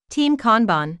Team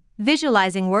Kanban,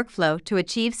 visualizing workflow to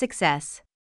achieve success.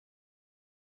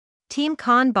 Team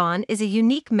Kanban is a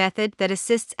unique method that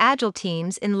assists agile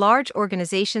teams in large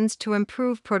organizations to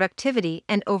improve productivity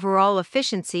and overall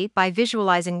efficiency by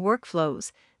visualizing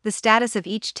workflows, the status of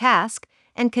each task,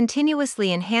 and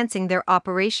continuously enhancing their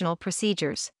operational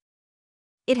procedures.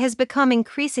 It has become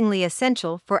increasingly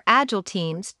essential for agile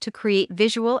teams to create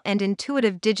visual and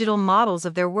intuitive digital models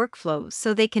of their workflows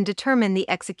so they can determine the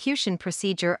execution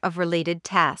procedure of related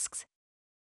tasks.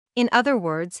 In other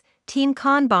words, Team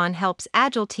Kanban helps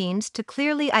agile teams to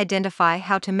clearly identify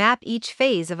how to map each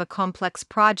phase of a complex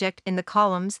project in the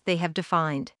columns they have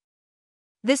defined.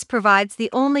 This provides the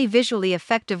only visually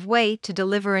effective way to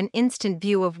deliver an instant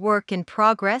view of work in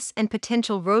progress and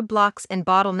potential roadblocks and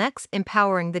bottlenecks,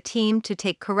 empowering the team to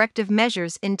take corrective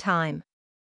measures in time.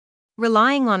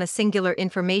 Relying on a singular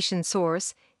information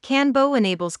source, Kanban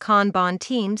enables Kanban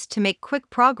teams to make quick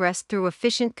progress through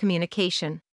efficient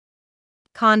communication.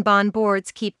 Kanban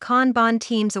boards keep Kanban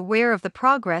teams aware of the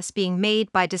progress being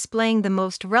made by displaying the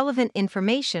most relevant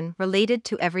information related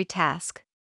to every task.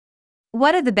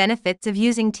 What are the benefits of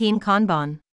using Team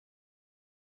Kanban?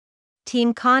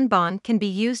 Team Kanban can be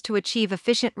used to achieve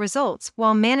efficient results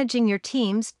while managing your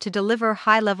teams to deliver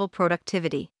high-level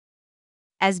productivity.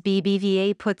 As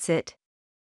BBVA puts it,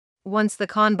 once the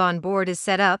Kanban board is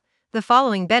set up, the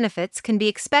following benefits can be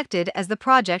expected as the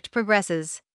project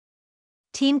progresses.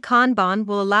 Team Kanban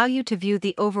will allow you to view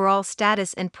the overall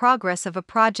status and progress of a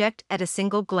project at a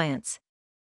single glance.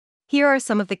 Here are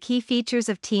some of the key features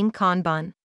of Team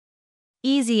Kanban.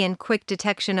 Easy and quick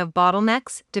detection of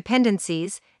bottlenecks,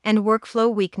 dependencies, and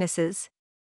workflow weaknesses.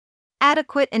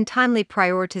 Adequate and timely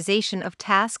prioritization of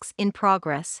tasks in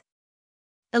progress.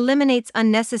 Eliminates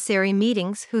unnecessary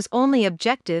meetings whose only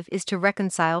objective is to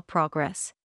reconcile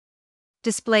progress.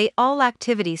 Display all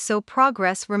activities so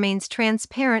progress remains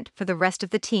transparent for the rest of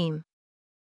the team.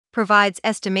 Provides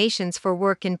estimations for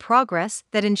work in progress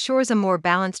that ensures a more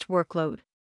balanced workload.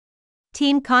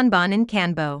 Team Kanban in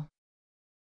Kanban.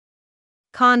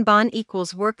 Kanban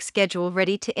equals work schedule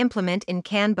ready to implement in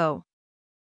Kanban.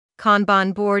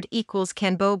 Kanban board equals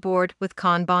Kanban board with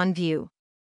Kanban view.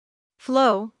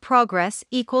 Flow, progress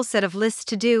equals set of lists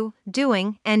to do,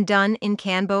 doing, and done in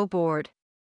Kanban board.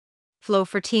 Flow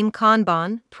for Team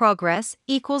Kanban, progress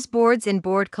equals boards in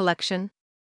board collection.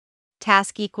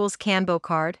 Task equals Kanban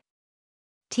card.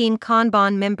 Team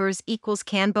Kanban members equals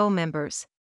Kanban members.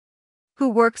 Who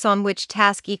works on which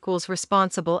task equals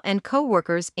responsible and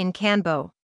co-workers in Kanban.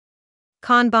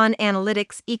 Kanban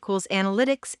analytics equals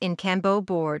analytics in Kanban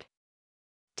board.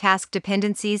 Task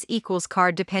dependencies equals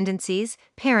card dependencies,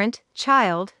 parent,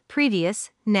 child, previous,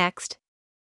 next.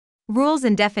 Rules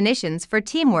and definitions for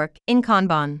teamwork in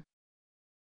Kanban.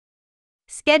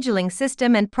 Scheduling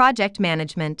system and project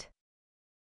management.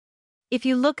 If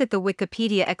you look at the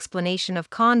Wikipedia explanation of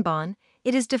Kanban,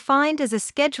 it is defined as a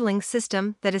scheduling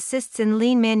system that assists in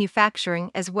lean manufacturing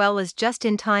as well as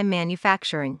just-in-time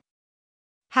manufacturing.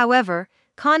 However,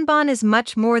 Kanban is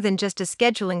much more than just a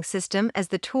scheduling system, as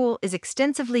the tool is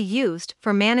extensively used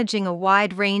for managing a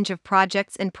wide range of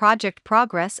projects and project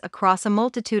progress across a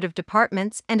multitude of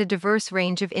departments and a diverse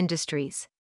range of industries.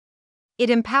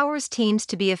 It empowers teams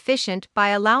to be efficient by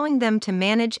allowing them to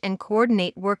manage and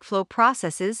coordinate workflow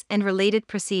processes and related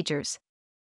procedures.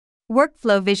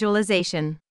 Workflow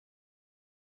visualization.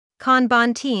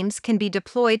 Kanban teams can be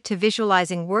deployed to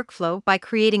visualizing workflow by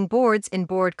creating boards in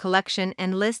board collection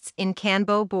and lists in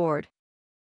Kanban board.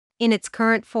 In its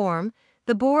current form,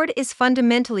 the board is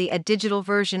fundamentally a digital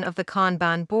version of the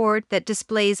Kanban board that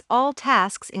displays all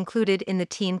tasks included in the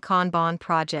Team Kanban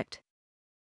project.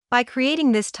 By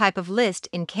creating this type of list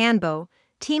in Kanban,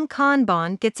 Team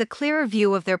Kanban gets a clearer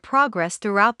view of their progress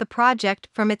throughout the project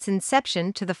from its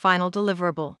inception to the final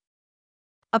deliverable.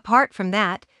 Apart from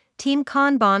that, Team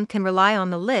Kanban can rely on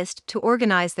the list to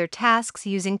organize their tasks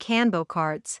using Kanban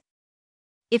cards.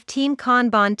 If Team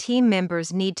Kanban team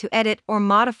members need to edit or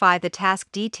modify the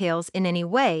task details in any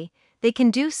way, they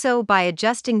can do so by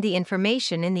adjusting the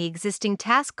information in the existing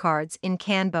task cards in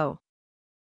Kanban.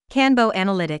 Kanban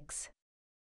Analytics.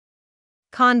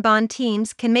 Kanban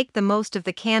teams can make the most of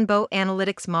the Kanban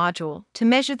Analytics module to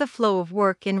measure the flow of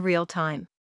work in real time.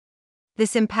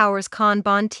 This empowers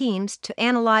Kanban teams to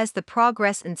analyze the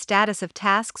progress and status of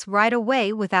tasks right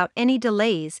away without any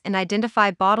delays and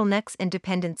identify bottlenecks and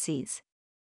dependencies.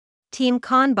 Team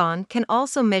Kanban can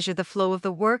also measure the flow of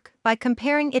the work by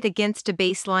comparing it against a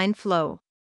baseline flow.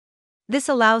 This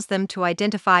allows them to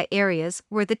identify areas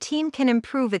where the team can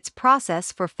improve its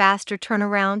process for faster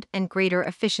turnaround and greater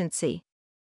efficiency.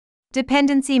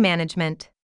 Dependency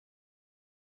management.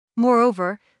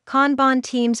 Moreover, Kanban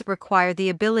teams require the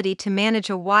ability to manage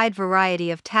a wide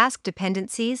variety of task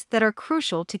dependencies that are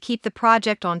crucial to keep the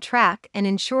project on track and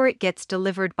ensure it gets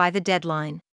delivered by the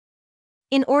deadline.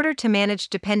 In order to manage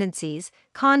dependencies,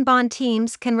 Kanban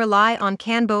teams can rely on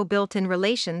Kanban built-in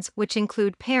relations, which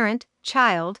include parent,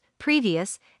 child,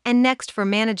 previous, and next for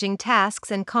managing tasks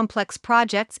and complex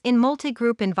projects in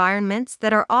multi-group environments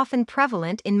that are often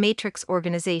prevalent in matrix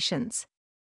organizations.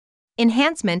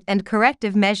 Enhancement and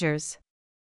corrective measures.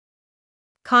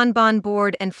 Kanban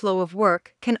board and flow of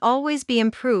work can always be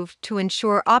improved to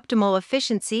ensure optimal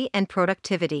efficiency and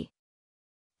productivity.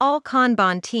 All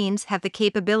Kanban teams have the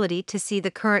capability to see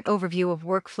the current overview of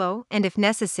workflow and, if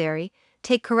necessary,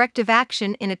 take corrective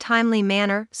action in a timely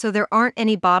manner so there aren't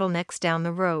any bottlenecks down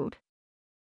the road.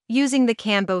 Using the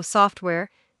Kanban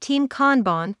software, Team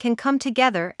Kanban can come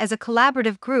together as a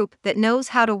collaborative group that knows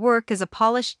how to work as a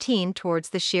polished team towards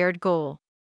the shared goal.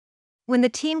 When the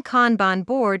Team Kanban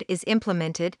board is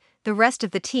implemented, the rest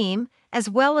of the team, as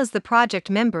well as the project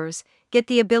members, get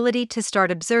the ability to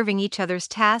start observing each other's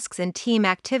tasks and team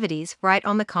activities right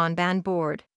on the Kanban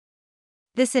board.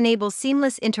 This enables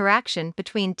seamless interaction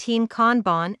between Team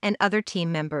Kanban and other team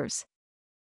members.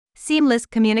 Seamless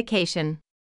communication.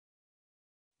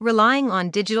 Relying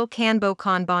on digital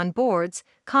Kanban boards,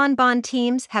 Kanban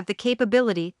teams have the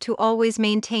capability to always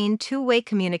maintain two-way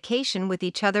communication with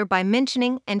each other by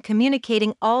mentioning and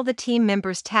communicating all the team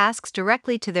members' tasks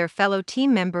directly to their fellow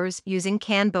team members using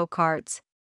Kanban cards.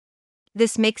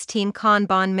 This makes Team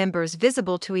Kanban members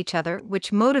visible to each other,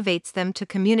 which motivates them to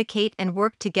communicate and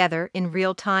work together in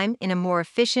real time in a more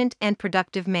efficient and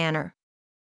productive manner.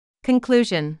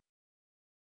 Conclusion.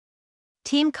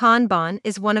 Team Kanban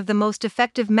is one of the most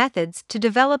effective methods to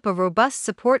develop a robust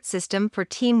support system for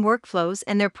team workflows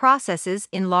and their processes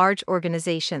in large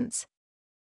organizations.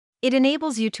 It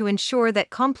enables you to ensure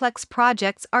that complex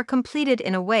projects are completed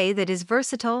in a way that is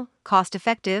versatile,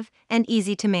 cost-effective, and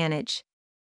easy to manage.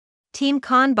 Team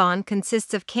Kanban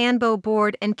consists of Kanban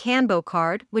board and Kanban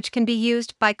card, which can be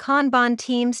used by Kanban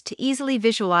teams to easily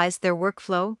visualize their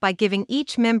workflow by giving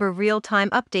each member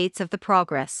real-time updates of the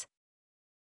progress.